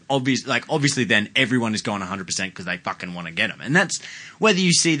that's obvious. Like, obviously then everyone is going 100% because they fucking want to get them. And that's, whether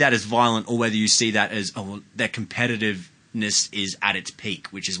you see that as violent or whether you see that as, their competitiveness is at its peak,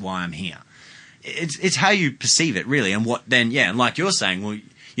 which is why I'm here. It's how you perceive it, really. And what then, and like you're saying, well,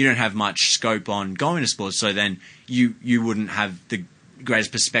 you don't have much scope on going to sports, so then you wouldn't have the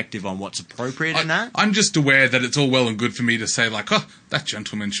greatest perspective on what's appropriate in that. I'm just aware that it's all well and good for me to say, like, oh, that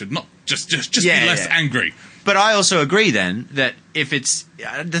gentleman should not just be less angry. But I also agree then that if it's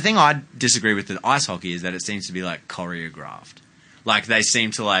the thing I disagree with the ice hockey is that it seems to be like choreographed. Like, they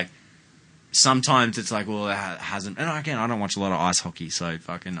seem to like sometimes it's like, well, it hasn't. And again, I don't watch a lot of ice hockey, so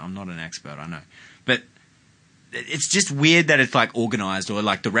fucking I'm not an expert, I know. But it's just weird that it's like organized or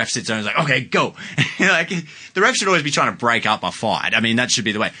like the ref sits there and is like, okay, go. Like, the ref should always be trying to break up a fight. I mean, that should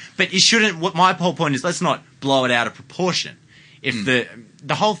be the way. But you shouldn't, what my whole point is, let's not blow it out of proportion. If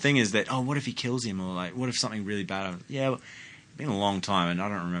the whole thing is that, what if he kills him, or like, what if something really bad happens? Yeah, well, it's been a long time and I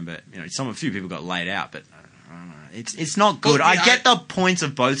don't remember, a few people got laid out, but I don't know. It's not good. Well, yeah, I get the points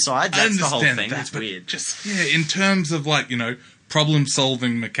of both sides. That's the whole thing. That's weird. Just, in terms of like,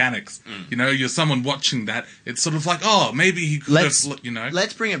 problem-solving mechanics. You're someone watching that. It's sort of like, maybe he could have,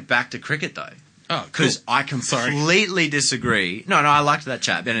 Let's bring it back to cricket, though. Oh, because cool. I completely disagree. No, I liked that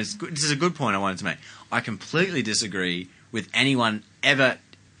chat, and this is a good point I wanted to make. I completely disagree with anyone ever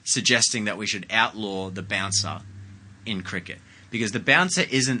suggesting that we should outlaw the bouncer in cricket, because the bouncer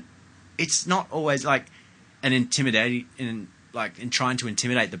it's not always like an intimidating, in trying to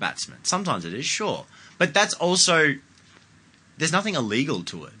intimidate the batsman. Sometimes it is, sure, but that's also. There's nothing illegal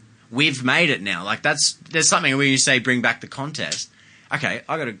to it. We've made it now. Like, there's something where you say bring back the contest. Okay,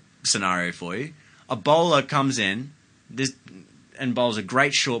 I got a scenario for you. A bowler comes in and bowls a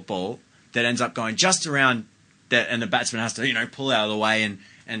great short ball that ends up going just around that, and the batsman has to, pull out of the way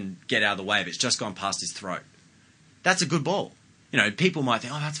and get out of the way, but it's just gone past his throat. That's a good ball. People might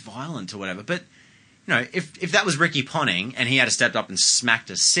think, that's violent or whatever, but if that was Ricky Ponting and he had stepped up and smacked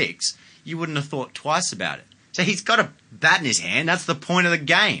a 6, you wouldn't have thought twice about it. So he's got a bat in his hand. That's the point of the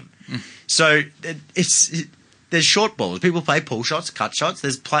game. So there's short balls. People play pull shots, cut shots.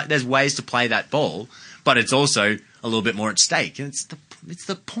 There's ways to play that ball, but it's also a little bit more at stake. And it's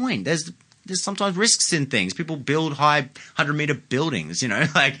the point. There's sometimes risks in things. People build high 100-meter buildings.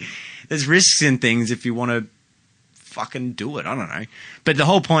 There's risks in things if you want to fucking do it. I don't know. But the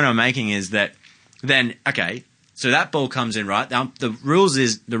whole point I'm making is that then so that ball comes in right now. The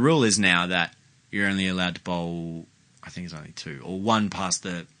rule is now that you're only allowed to bowl. I think it's only 2 or 1 past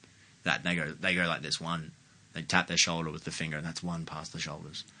that. They go like this, 1. They tap their shoulder with the finger, and that's 1 past the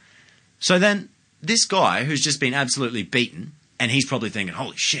shoulders. So then this guy who's just been absolutely beaten, and he's probably thinking,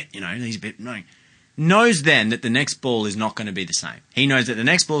 "Holy shit!" He's a bit annoying. Knows then that the next ball is not going to be the same. He knows that the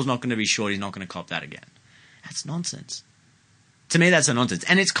next ball is not going to be short. He's not going to cop that again. That's nonsense. To me, that's a nonsense,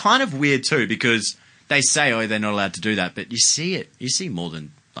 and it's kind of weird too because they say, they're not allowed to do that, but you see it. You see more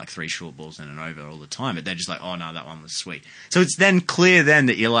than 3 short balls and an over all the time, but they're just like, "Oh no, that one was sweet." So it's then clear then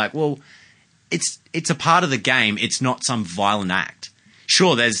that you're like, well, it's a part of the game. It's not some violent act.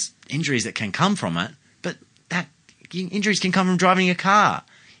 Sure, there's injuries that can come from it, but injuries can come from driving a car.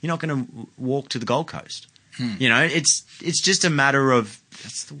 You're not going to walk to the Gold Coast. It's just a matter of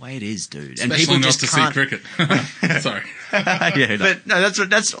that's the way it is, dude. Especially and people not just to can't see cricket. Sorry. But no,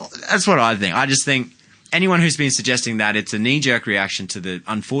 that's what I think. I just think anyone who's been suggesting that it's a knee-jerk reaction to the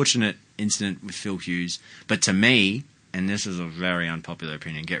unfortunate incident with Phil Hughes, but to me, and this is a very unpopular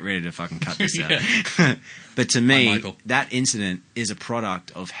opinion, get ready to fucking cut this out. But to me, that incident is a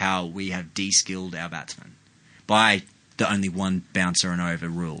product of how we have de-skilled our batsmen by the only 1 bouncer and over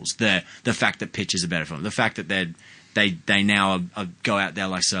rules. The fact that pitches are better for them. The fact that they now go out there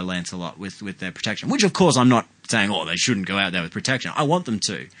like Sir Lancelot with their protection, which of course I'm not saying, they shouldn't go out there with protection. I want them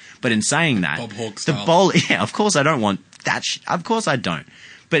to. But in saying that, Bob Hawke the style. bowl, of course I don't want that of course I don't.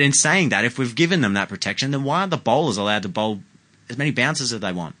 But in saying that, if we've given them that protection, then why aren't the bowlers allowed to bowl as many bouncers as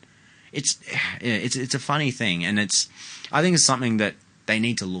they want? It's a funny thing, and I think it's something that they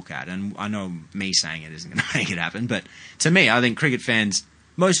need to look at. And I know me saying it isn't going to make it happen, but to me, I think cricket fans,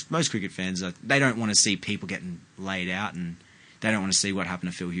 most cricket fans, they don't want to see people getting laid out, and they don't want to see what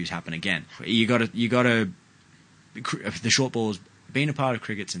happened to Phil Hughes happen again. You got to. The short ball's been a part of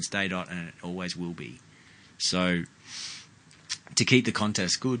cricket since day dot, and it always will be. So, to keep the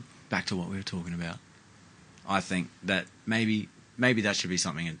contest good, back to what we were talking about, I think that maybe that should be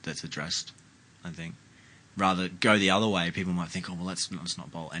something that's addressed. I think rather go the other way. People might think, let's not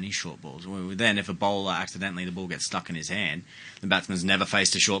bowl any short balls. Well, then, if a bowler accidentally the ball gets stuck in his hand, the batsman's never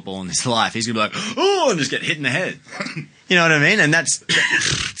faced a short ball in his life. He's gonna be like, and just get hit in the head. You know what I mean? And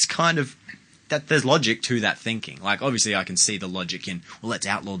it's kind of. That there's logic to that thinking. Like, obviously, I can see the logic in, let's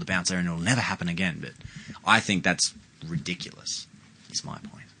outlaw the bouncer and it'll never happen again. But I think that's ridiculous, is my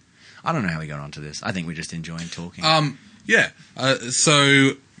point. I don't know how we got onto this. I think we're just enjoying talking.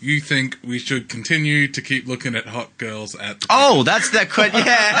 So you think we should continue to keep looking at hot girls at the that's that question.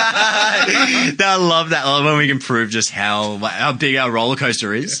 Yeah. I love that. I love when we can prove just how big our roller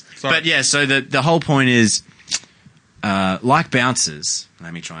coaster is. Sorry. But yeah, so the whole point is, like bouncers,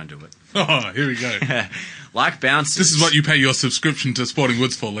 let me try and do it. Oh, here we go. Like bouncers. This is what you pay your subscription to Sporting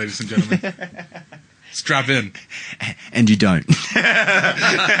Woods for, ladies and gentlemen. Strap in. And you don't.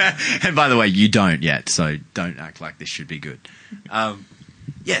 And by the way, you don't yet, so don't act like this should be good.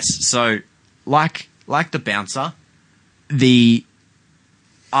 Yes, so like the bouncer, the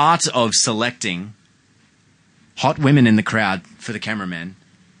art of selecting hot women in the crowd for the cameraman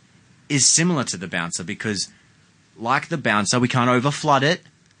is similar to the bouncer because, like the bouncer, we can't overflood it,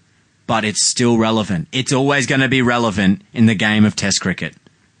 but it's still relevant. It's always going to be relevant in the game of Test cricket.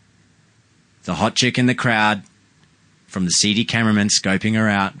 The hot chick in the crowd, from the seedy cameraman scoping her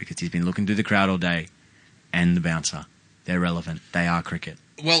out because he's been looking through the crowd all day, and the bouncer. They're relevant. They are cricket.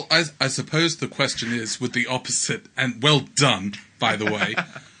 Well, I suppose the question is with the opposite, and well done, by the way.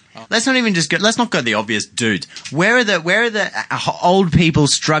 Let's not go the obvious dudes. Where are the old people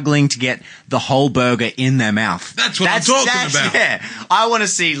struggling to get the whole burger in their mouth? That's what I'm talking about. Yeah. I want to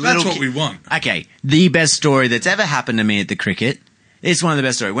see little... That's what we want. Okay. The best story that's ever happened to me at the cricket. It's one of the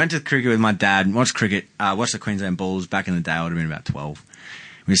best stories. Went to cricket with my dad, watched cricket, watched the Queensland Bulls back in the day. I would have been about 12.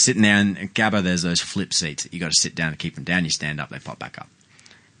 We were sitting there, and at Gabba, there's those flip seats that you got to sit down to keep them down. You stand up, they pop back up.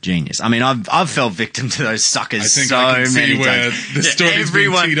 Genius. I mean, I've fell victim to those suckers so many times. I can see where the story's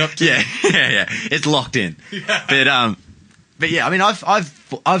been teed up to. Yeah. It's locked in. Yeah. But yeah, I mean,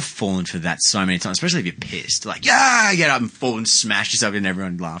 I've fallen for that so many times, especially if you're pissed. Like, yeah, get up and fall and smash yourself, and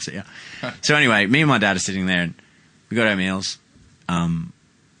everyone laughs at you. So anyway, me and my dad are sitting there, and we got our meals.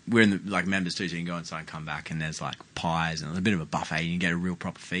 we're in the like members too, so you can go inside and come back, and there's like pies and there's a bit of a buffet, and you get a real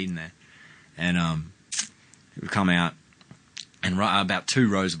proper feed in there. And we come out, and right about 2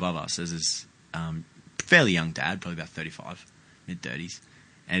 rows above us, there's this fairly young dad, probably about 35, mid-30s,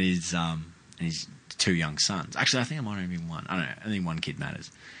 and his 2 young sons. Actually, I think I might have been one. I don't know. I think 1 kid matters.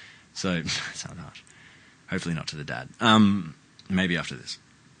 So, sounds harsh. Hopefully not to the dad. Maybe after this.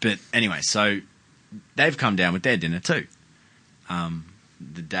 But anyway, so they've come down with their dinner too.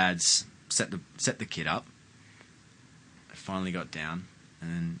 The dad's set the kid up. They finally got down,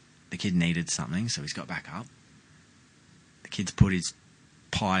 and then the kid needed something, so he's got back up. The kid's put his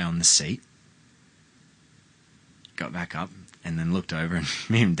pie on the seat, got back up, and then looked over, and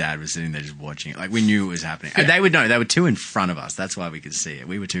me and Dad were sitting there just watching it. Like, we knew it was happening. And they would know. They were 2 in front of us. That's why we could see it.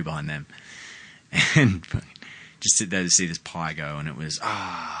 We were 2 behind them. And just sit there to see this pie go, and it was,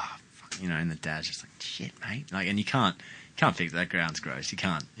 and the dad's just like, shit, mate. Like, and you can't fix that. Ground's gross. You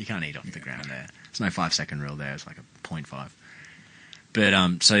can't eat off the ground there. There's no 5-second rule there. It's like a 0.5.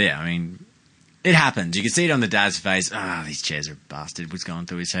 But, so yeah, I mean, it happens. You can see it on the dad's face. These chairs are a bastard. What's going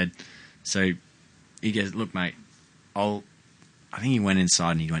through his head? So he goes, look, mate, I think he went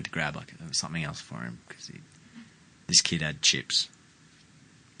inside and he went to grab like something else for him because this kid had chips.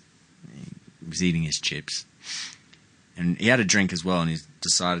 He was eating his chips. And he had a drink as well, and he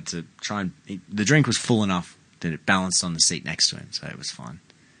decided to try and... the drink was full enough that it balanced on the seat next to him, so it was fine.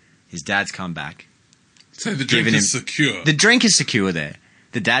 His dad's come back. So the drink is secure. The drink is secure there.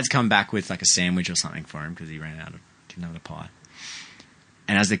 The dad's come back with like a sandwich or something for him because he didn't have the pie.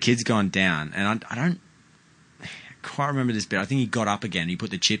 And as the kid's gone down, and I don't quite remember this bit, I think he got up again, he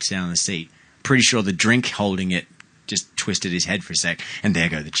put the chips down on the seat. Pretty sure the drink holding it just twisted his head for a sec, and there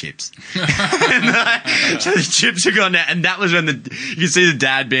go the chips. So the chips are gone down, and that was when you can see the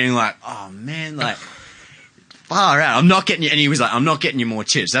dad being like, oh man, like, far out, I'm not getting you, and he was like, I'm not getting you more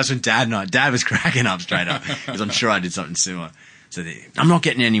chips. That's when Dad was cracking up straight up, because I'm sure I did something similar. So I'm not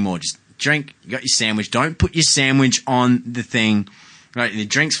getting any more, just drink, you got your sandwich, don't put your sandwich on the thing, right, the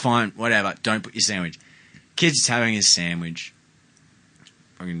drink's fine, whatever, don't put your sandwich. Kid's having his sandwich,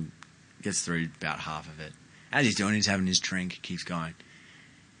 fucking gets through about half of it. As he's doing, he's having his drink, keeps going.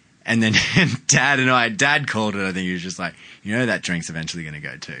 And then Dad called it, I think he was just like, that drink's eventually going to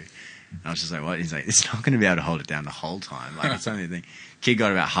go too. And I was just like, what? He's like, it's not going to be able to hold it down the whole time. Like, it's only a thing. Kid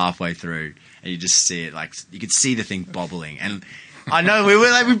got about halfway through, and you just see it, like, you could see the thing bobbling. And I know,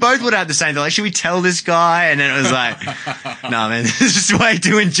 we both would have the same thing. Like, should we tell this guy? And then it was like, no, man, this is way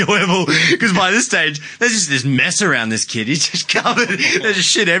too enjoyable. Because by this stage, there's just this mess around this kid. He's just covered. There's just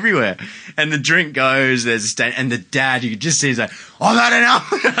shit everywhere. And the drink goes, there's a stain. And the dad, you could just see, he's like, I've had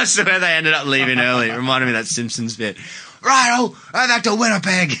enough. I swear they ended up leaving early. It reminded me of that Simpsons bit. Right, I'm back to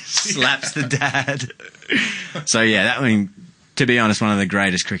Winnipeg. Slaps the dad. So, yeah, to be honest, one of the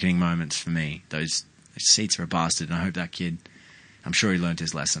greatest cricketing moments for me. Those seats are a bastard, and I hope that kid... I'm sure he learned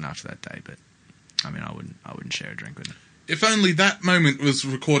his lesson after that day, but I mean, I wouldn't share a drink with him. If only that moment was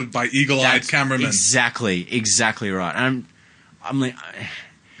recorded by eagle-eyed cameramen. Exactly right. I'm like,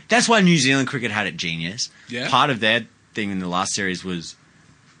 that's why New Zealand cricket had it genius. Yeah. Part of their thing in the last series was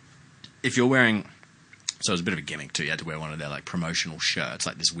if you're wearing, so it was a bit of a gimmick too. You had to wear one of their like promotional shirts,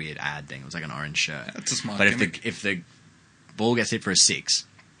 like this weird ad thing. It was like an orange shirt. That's a smart But gimmick. if the ball gets hit for a 6,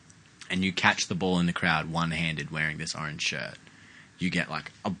 and you catch the ball in the crowd one-handed wearing this orange shirt, you get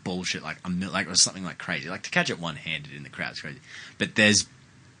like a bullshit, like it was something like crazy. Like to catch it one-handed in the crowd is crazy. But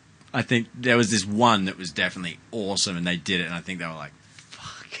I think there was this one that was definitely awesome, and they did it, and I think they were like,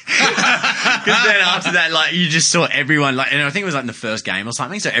 fuck. Because then after that, like you just saw everyone, like, and I think it was like in the first game or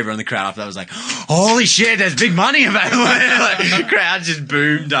something, so everyone in the crowd after that was like, holy shit, there's big money available. Like, the crowd just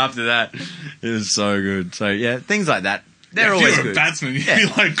boomed after that. It was so good. So yeah, things like that. They're always if you're good. a batsman, you'd be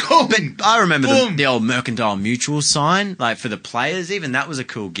like, boom. But I remember boom. the old Mercantile Mutual sign, like for the players, even that was a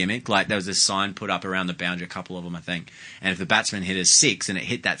cool gimmick. Like there was a sign put up around the boundary, a couple of them, I think. And if the batsman hit a 6 and it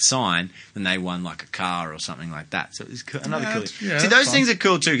hit that sign, then they won like a car or something like that. So it was another cool. Yeah, see, those things are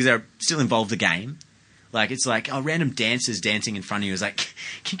cool too because they still involve the game. Like it's like random dancers dancing in front of you. It's like,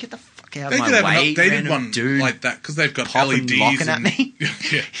 can you get the fuck out They of could my have way? an updated Random one dude like that because they've got popping, LEDs locking at me.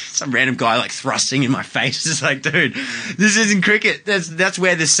 Yeah. Some random guy like thrusting in my face. It's like, dude, this isn't cricket. That's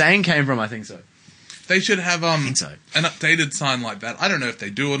where this saying came from. I think so. They should have think so. an updated sign like that. I don't know if they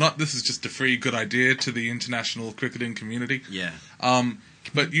do or not. This is just a free good idea to the international cricketing community. Yeah.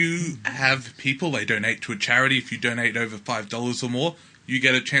 But you have people, they donate to a charity. If you donate over $5 or more, you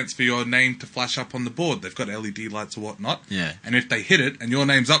get a chance for your name to flash up on the board. They've got LED lights or whatnot. Yeah. And if they hit it, and your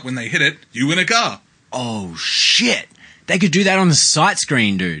name's up when they hit it, you win a car. Oh, shit. They could do that on the sight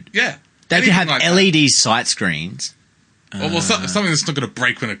screen, dude. Yeah. They could Anything have like that. LED sight screens something that's not going to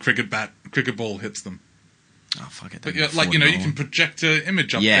break when a cricket ball hits them. Oh, fuck it. But you can project an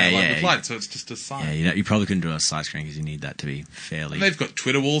image up there with light, so it's just a sign. Yeah, you probably couldn't do it on a side screen because you need that to be fairly... And they've got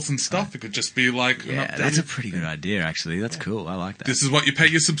Twitter walls and stuff. It could just be like... Yeah, that's a pretty good idea, actually. That's cool. I like that. This is what you pay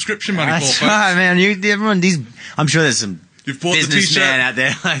your subscription money That's for, folks. right, man. I'm sure there's some You've bought the T-shirt. businessman out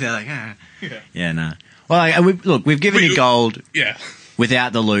there. They're like, yeah, no. Well, we've given you gold Yeah.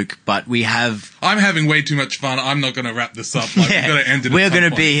 without the Luke, but we have... I'm having way too much fun. I'm not going to wrap this up. We've got to end it. We're going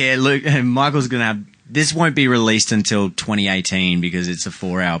to be here. Luke and Michael's going to have... This won't be released until 2018 because it's a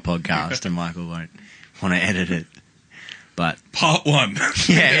 4-hour podcast and Michael won't want to edit it. But Part 1.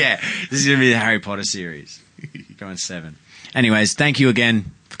 yeah. This is going to be the Harry Potter series. Going 7. Anyways, thank you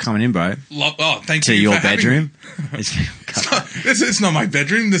again for coming in, bro. Thank to you your for having bedroom. me. It's not my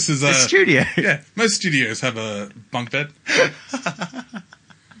bedroom. This is a studio. Yeah, most studios have a bunk bed.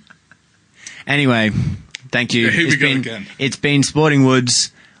 Anyway, thank you. Here we go again. It's been Sporting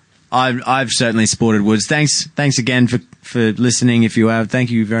Woods. I've certainly sported Woods. Thanks again for listening. If you have,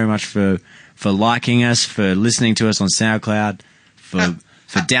 thank you very much for liking us, for listening to us on SoundCloud, for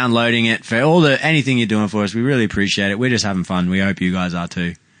downloading it, for anything you're doing for us. We really appreciate it. We're just having fun. We hope you guys are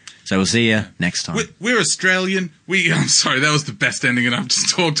too. So we'll see you next time. We're Australian. I'm sorry, that was the best ending, and I've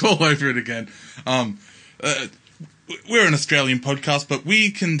just talked all over it again. We're an Australian podcast, but we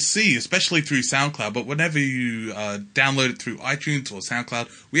can see, especially through SoundCloud, but whenever you download it through iTunes or SoundCloud,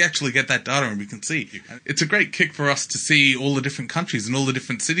 we actually get that data and we can see. It's a great kick for us to see all the different countries and all the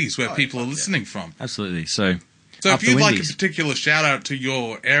different cities where people are listening from. Absolutely. So if you'd like a particular shout-out to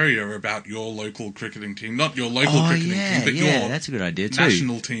your area about your local cricketing team, not your local cricketing team, but your that's a good idea too.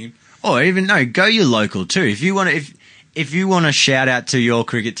 National team. Or even, go your local too. If you want to shout out to your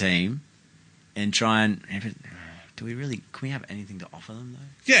cricket team and try and... can we have anything to offer them, though?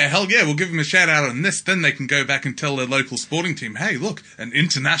 Yeah, hell yeah, we'll give them a shout-out on this. Then they can go back and tell their local sporting team, hey, look, an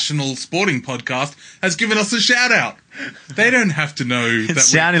international sporting podcast has given us a shout-out. They don't have to know that It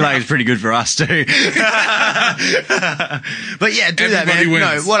sounded like it's pretty good for us, too. But yeah, do that, man.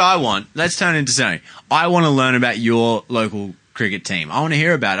 Wins. No, what I want, let's turn into something. I want to learn about your local cricket team. I want to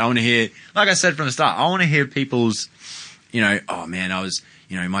hear about it. I want to hear, like I said from the start, I want to hear people's, oh man,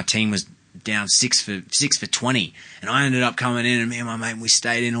 my team was down 6 for 20 and I ended up coming in and me and my mate, we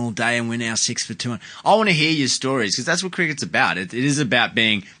stayed in all day and we're now 6 for 2. I want to hear your stories because that's what cricket's about. It is about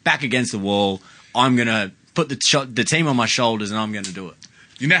being back against the wall. I'm going to put the team on my shoulders and I'm going to do it.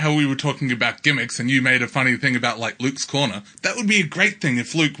 You know how we were talking about gimmicks and you made a funny thing about, like, Luke's Corner? That would be a great thing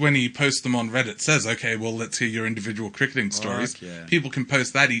if Luke, when he posts them on Reddit, says, okay, well, let's hear your individual cricketing stories. Yeah. People can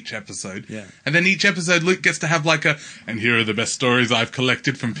post that each episode. Yeah. And then each episode, Luke gets to have, like, and here are the best stories I've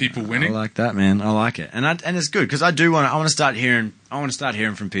collected from people winning. I like that, man. I like it. And it's good because I want to start hearing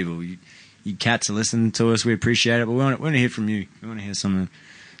from people. You cats are listening to us. We appreciate it. But we want to hear from you. We want to hear some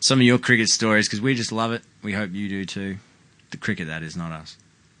of your cricket stories because we just love it. We hope you do too. The cricket, that is, not us.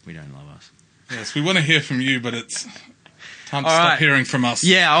 We don't love us. Yes, we want to hear from you, but it's time to stop hearing from us.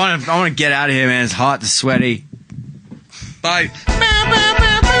 Yeah, I want to get out of here, man. It's hot, it's sweaty. Bye.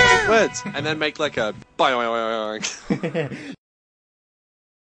 Words, and then make like a...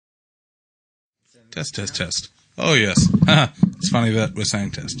 Test. Oh, yes. It's funny that we're saying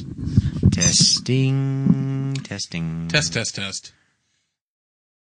test. Testing. Test.